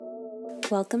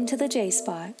Welcome to the J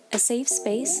Spot, a safe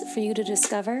space for you to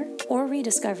discover or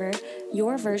rediscover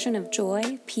your version of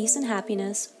joy, peace, and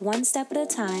happiness one step at a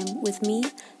time with me,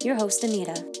 your host,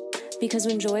 Anita. Because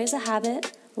when joy is a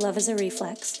habit, love is a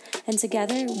reflex, and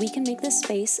together we can make this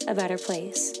space a better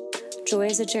place. Joy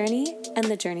is a journey, and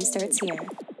the journey starts here.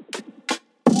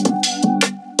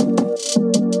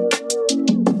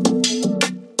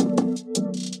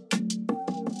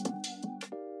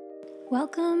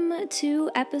 Welcome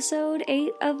to episode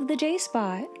 8 of the J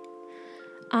Spot.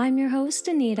 I'm your host,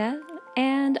 Anita,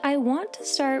 and I want to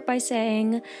start by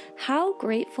saying how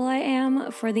grateful I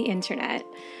am for the internet,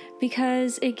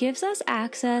 because it gives us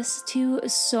access to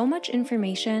so much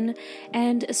information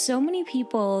and so many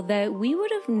people that we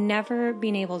would have never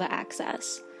been able to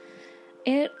access.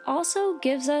 It also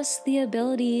gives us the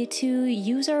ability to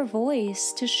use our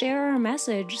voice to share our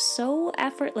message so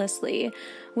effortlessly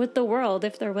with the world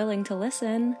if they're willing to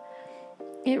listen.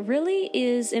 It really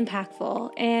is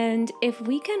impactful, and if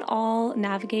we can all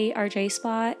navigate our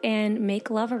J-Spot and make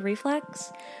love a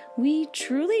reflex, we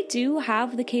truly do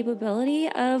have the capability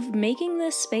of making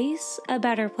this space a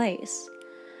better place.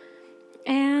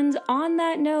 And on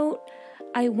that note,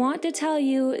 I want to tell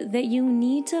you that you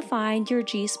need to find your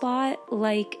G-Spot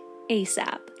like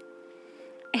ASAP.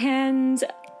 And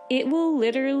it will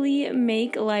literally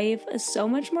make life so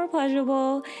much more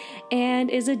pleasurable and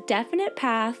is a definite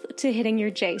path to hitting your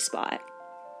J-Spot.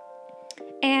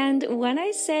 And when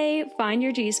I say find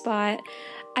your G-Spot,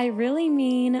 I really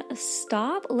mean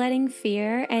stop letting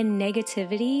fear and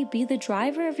negativity be the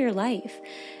driver of your life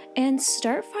and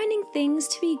start finding things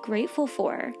to be grateful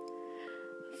for.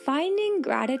 Finding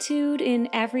gratitude in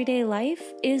everyday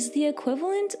life is the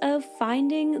equivalent of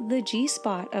finding the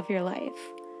G-Spot of your life.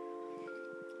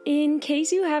 In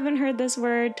case you haven't heard this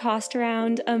word tossed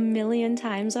around a million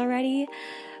times already,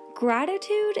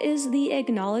 gratitude is the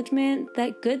acknowledgement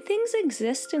that good things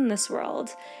exist in this world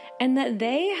and that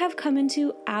they have come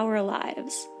into our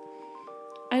lives.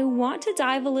 I want to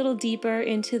dive a little deeper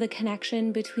into the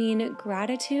connection between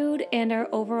gratitude and our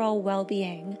overall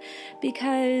well-being,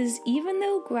 because even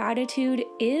though gratitude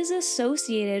is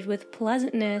associated with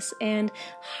pleasantness and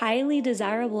highly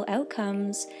desirable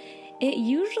outcomes, it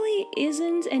usually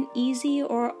isn't an easy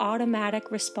or automatic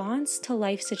response to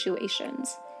life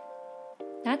situations.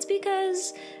 That's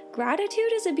because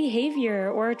gratitude is a behavior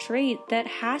or a trait that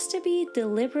has to be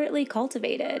deliberately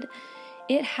cultivated.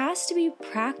 It has to be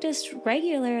practiced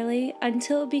regularly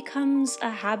until it becomes a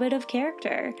habit of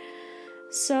character.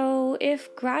 So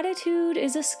if gratitude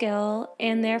is a skill,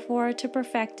 and therefore to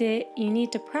perfect it, you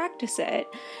need to practice it,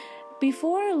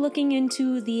 before looking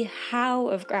into the how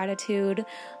of gratitude,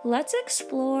 let's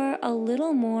explore a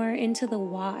little more into the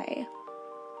why.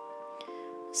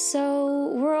 So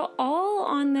we're all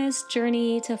on this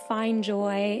journey to find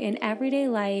joy in everyday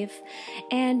life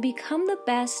and become the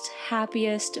best,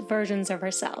 happiest versions of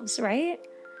ourselves, right?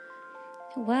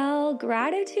 Well,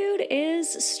 gratitude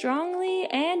is strongly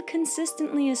and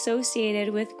consistently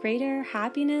associated with greater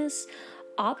happiness,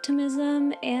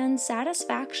 optimism, and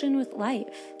satisfaction with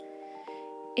life.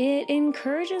 It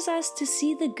encourages us to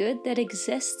see the good that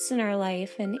exists in our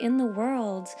life and in the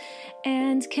world,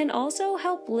 and can also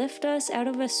help lift us out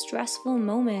of a stressful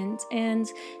moment and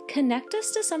connect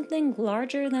us to something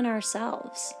larger than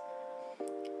ourselves.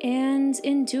 And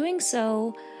in doing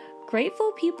so,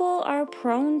 grateful people are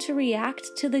prone to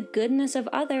react to the goodness of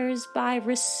others by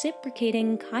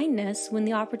reciprocating kindness when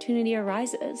the opportunity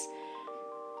arises.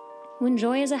 When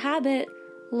joy is a habit,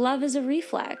 love is a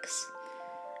reflex.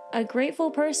 A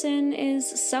grateful person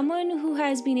is someone who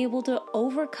has been able to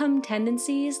overcome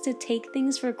tendencies to take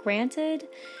things for granted,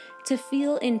 to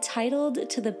feel entitled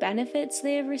to the benefits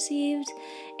they have received,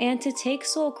 and to take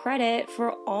sole credit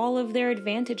for all of their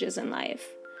advantages in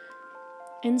life.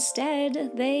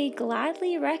 Instead, they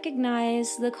gladly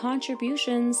recognize the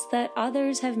contributions that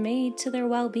others have made to their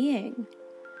well-being.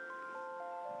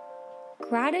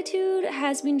 Gratitude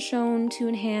has been shown to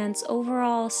enhance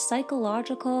overall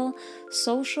psychological,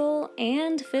 social,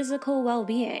 and physical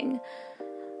well-being.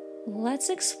 Let's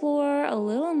explore a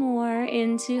little more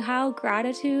into how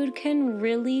gratitude can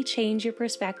really change your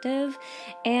perspective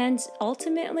and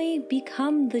ultimately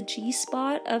become the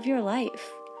G-Spot of your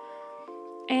life.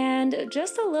 And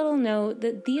just a little note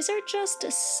that these are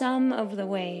just some of the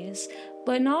ways,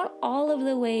 but not all of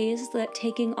the ways that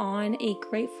taking on a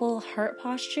grateful heart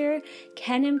posture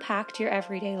can impact your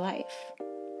everyday life.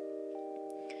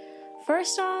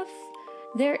 First off,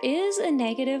 there is a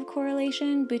negative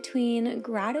correlation between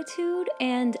gratitude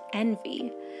and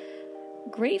envy.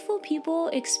 Grateful people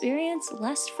experience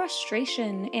less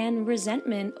frustration and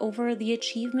resentment over the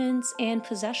achievements and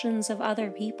possessions of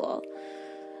other people.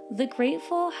 the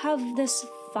grateful have this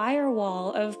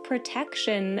firewall of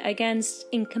protection against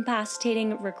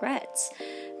incapacitating regrets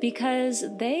because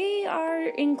they are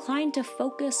inclined to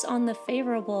focus on the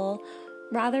favorable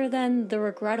rather than the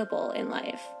regrettable in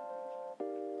life.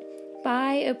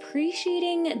 By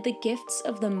appreciating the gifts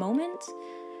of the moment,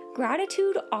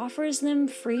 gratitude offers them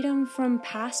freedom from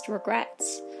past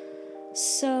regrets.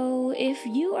 So, if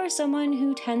you are someone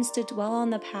who tends to dwell on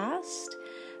the past,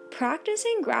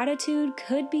 practicing gratitude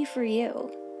could be for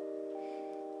you.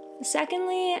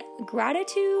 Secondly,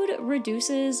 gratitude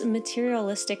reduces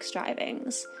materialistic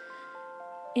strivings.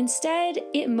 Instead,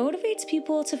 it motivates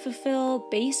people to fulfill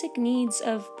basic needs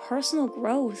of personal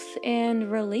growth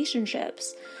and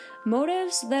relationships,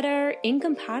 motives that are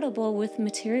incompatible with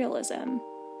materialism.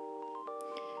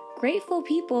 Grateful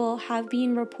people have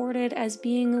been reported as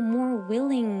being more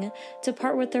willing to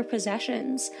part with their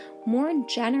possessions, more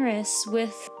generous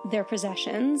with their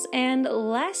possessions, and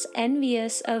less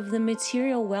envious of the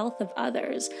material wealth of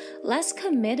others, less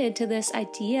committed to this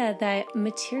idea that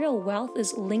material wealth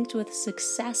is linked with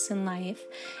success in life,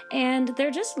 and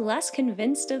they're just less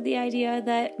convinced of the idea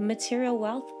that material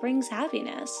wealth brings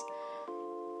happiness.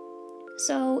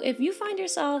 So if you find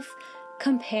yourself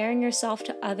comparing yourself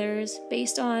to others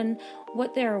based on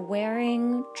what they're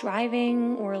wearing,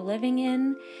 driving, or living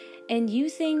in, and you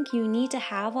think you need to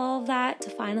have all of that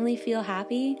to finally feel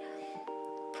happy,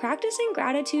 practicing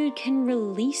gratitude can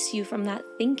release you from that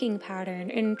thinking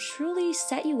pattern and truly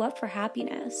set you up for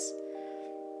happiness.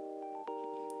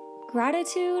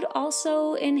 Gratitude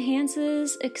also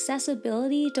enhances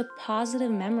accessibility to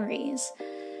positive memories.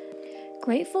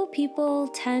 Grateful people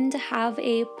tend to have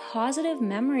a positive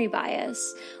memory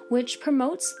bias, which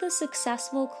promotes the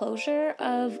successful closure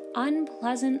of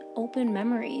unpleasant open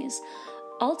memories,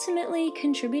 ultimately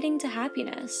contributing to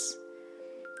happiness.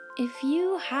 If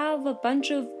you have a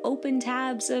bunch of open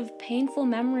tabs of painful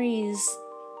memories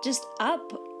just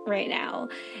up right now,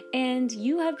 and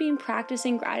you have been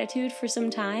practicing gratitude for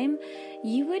some time,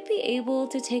 you would be able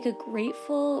to take a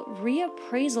grateful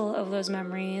reappraisal of those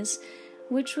memories,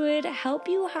 which would help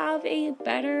you have a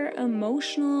better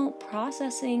emotional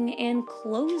processing and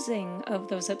closing of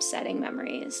those upsetting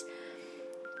memories.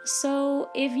 So,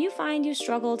 if you find you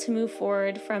struggle to move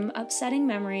forward from upsetting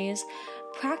memories,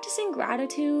 practicing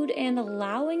gratitude and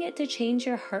allowing it to change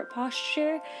your heart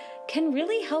posture can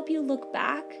really help you look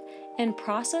back and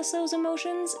process those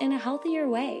emotions in a healthier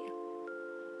way.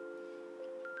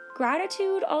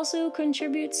 Gratitude also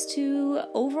contributes to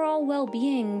overall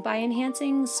well-being by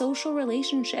enhancing social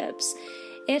relationships.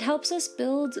 It helps us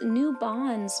build new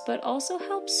bonds, but also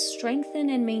helps strengthen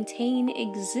and maintain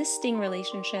existing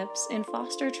relationships and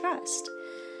foster trust.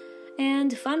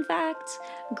 And fun fact,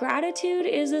 gratitude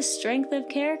is a strength of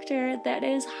character that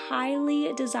is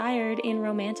highly desired in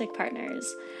romantic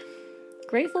partners.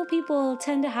 Grateful people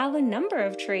tend to have a number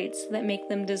of traits that make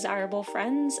them desirable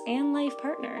friends and life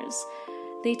partners.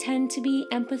 They tend to be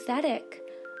empathetic,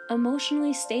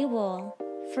 emotionally stable,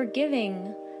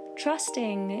 forgiving,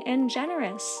 trusting, and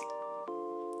generous.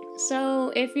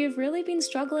 So, if you've really been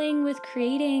struggling with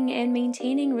creating and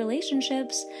maintaining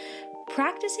relationships,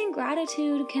 practicing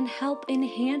gratitude can help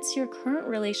enhance your current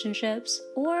relationships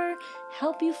or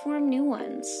help you form new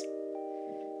ones.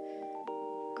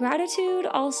 Gratitude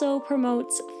also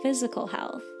promotes physical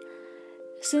health.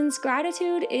 Since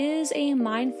gratitude is a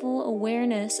mindful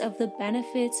awareness of the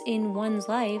benefits in one's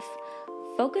life,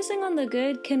 focusing on the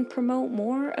good can promote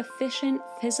more efficient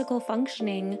physical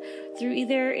functioning through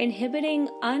either inhibiting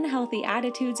unhealthy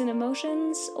attitudes and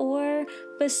emotions or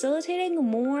facilitating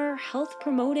more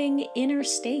health-promoting inner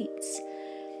states.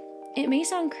 It may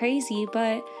sound crazy,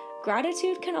 but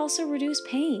gratitude can also reduce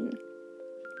pain.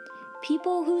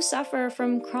 People who suffer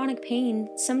from chronic pain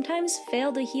sometimes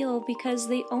fail to heal because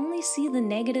they only see the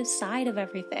negative side of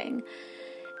everything.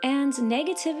 And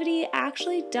negativity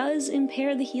actually does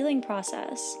impair the healing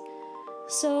process.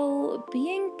 So,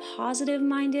 being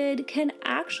positive-minded can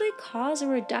actually cause a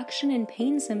reduction in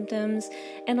pain symptoms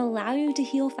and allow you to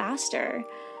heal faster.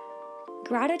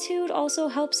 Gratitude also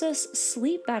helps us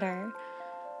sleep better.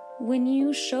 When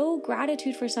you show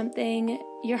gratitude for something,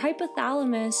 your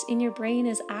hypothalamus in your brain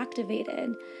is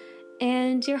activated.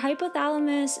 And your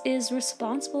hypothalamus is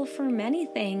responsible for many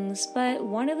things, but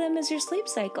one of them is your sleep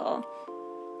cycle.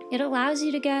 It allows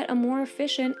you to get a more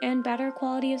efficient and better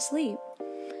quality of sleep.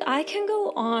 I can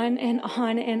go on and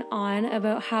on and on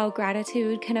about how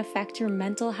gratitude can affect your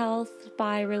mental health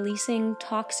by releasing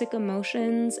toxic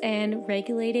emotions and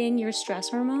regulating your stress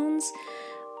hormones,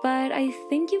 but I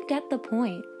think you get the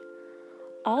point.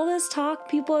 All this talk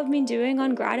people have been doing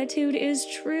on gratitude is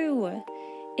true.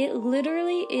 It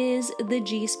literally is the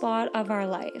G-spot of our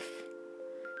life.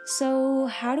 So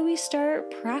how do we start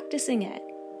practicing it?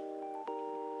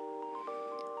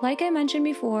 Like I mentioned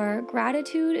before,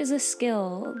 gratitude is a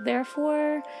skill.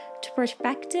 Therefore, to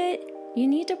perfect it, you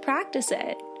need to practice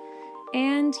it.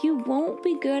 And you won't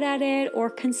be good at it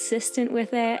or consistent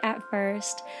with it at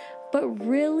first, but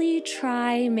really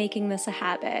try making this a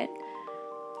habit.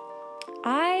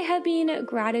 I have been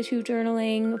gratitude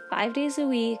journaling 5 days a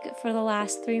week for the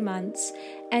last 3 months,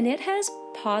 and it has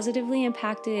positively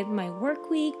impacted my work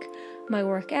week, my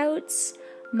workouts,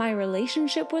 my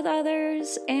relationship with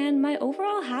others, and my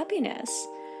overall happiness.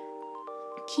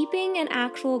 Keeping an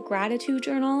actual gratitude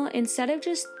journal instead of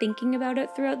just thinking about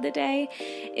it throughout the day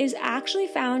is actually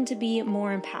found to be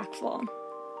more impactful.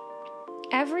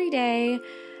 Every day,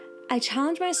 I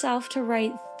challenge myself to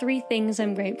write 3 things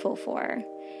I'm grateful for.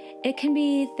 It can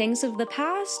be things of the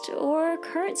past or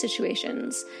current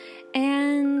situations,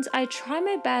 and I try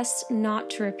my best not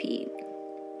to repeat.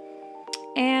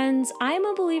 And I'm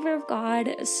a believer of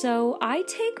God, so I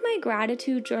take my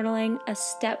gratitude journaling a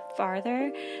step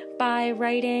farther by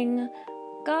writing,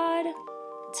 God,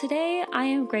 today I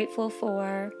am grateful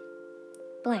for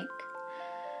blank.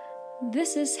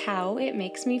 This is how it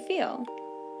makes me feel. ...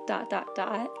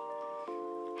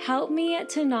 Help me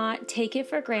to not take it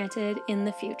for granted in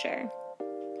the future.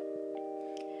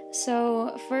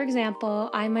 So, for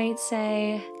example, I might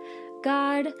say,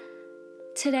 God,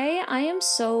 today I am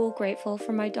so grateful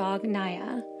for my dog,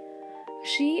 Naya.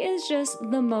 She is just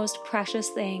the most precious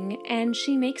thing, and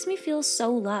she makes me feel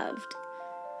so loved.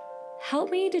 Help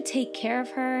me to take care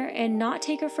of her and not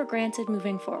take her for granted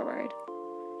moving forward.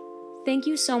 Thank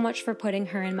you so much for putting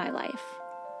her in my life.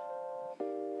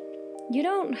 You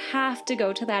don't have to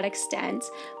go to that extent,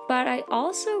 but I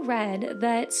also read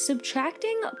that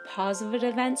subtracting positive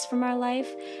events from our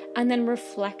life and then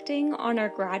reflecting on our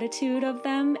gratitude of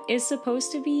them is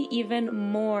supposed to be even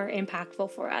more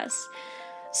impactful for us.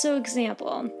 So,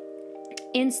 example,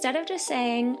 instead of just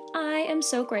saying, I am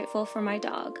so grateful for my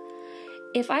dog,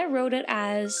 if I wrote it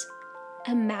as,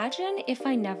 imagine if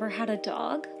I never had a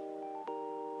dog,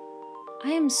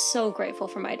 I am so grateful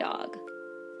for my dog.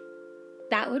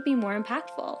 That would be more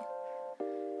impactful.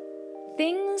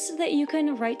 Things that you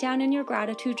can write down in your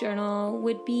gratitude journal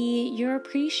would be your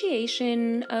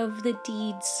appreciation of the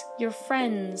deeds your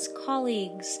friends,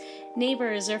 colleagues,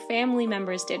 neighbors, or family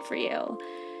members did for you.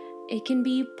 It can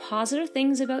be positive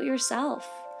things about yourself,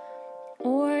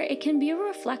 or it can be a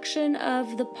reflection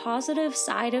of the positive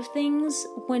side of things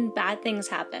when bad things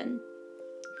happen.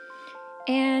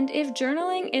 And if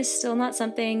journaling is still not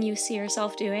something you see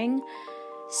yourself doing,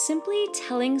 simply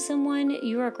telling someone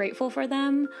you are grateful for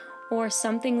them or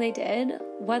something they did,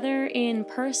 whether in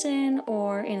person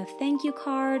or in a thank you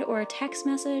card or a text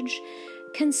message,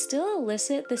 can still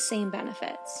elicit the same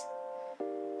benefits.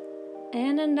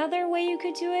 And another way you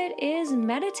could do it is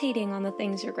meditating on the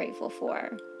things you're grateful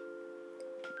for.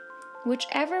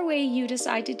 Whichever way you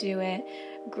decide to do it,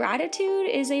 gratitude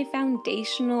is a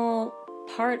foundational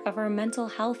part of our mental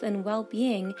health and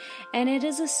well-being, and it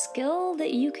is a skill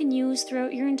that you can use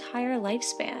throughout your entire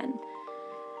lifespan.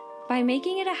 By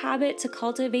making it a habit to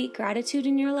cultivate gratitude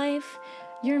in your life,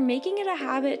 you're making it a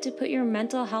habit to put your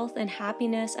mental health and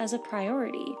happiness as a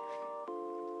priority.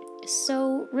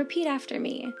 So repeat after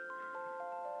me.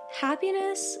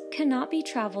 Happiness cannot be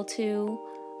traveled to,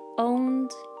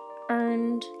 owned,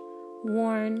 earned,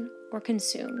 worn, or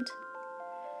consumed.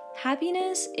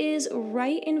 Happiness is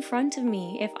right in front of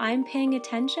me if I'm paying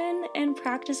attention and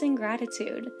practicing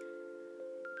gratitude.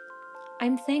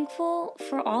 I'm thankful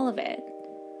for all of it.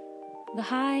 The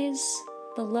highs,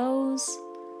 the lows,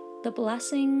 the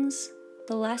blessings,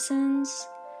 the lessons,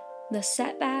 the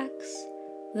setbacks,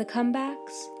 the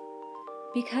comebacks,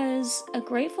 because a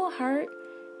grateful heart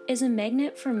is a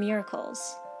magnet for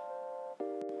miracles.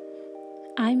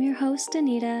 I'm your host,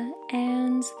 Anita,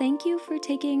 and thank you for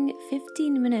taking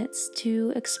 15 minutes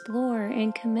to explore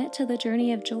and commit to the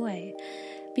journey of joy,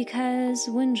 because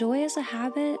when joy is a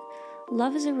habit,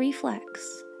 love is a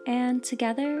reflex, and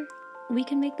together we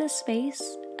can make this space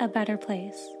a better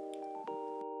place.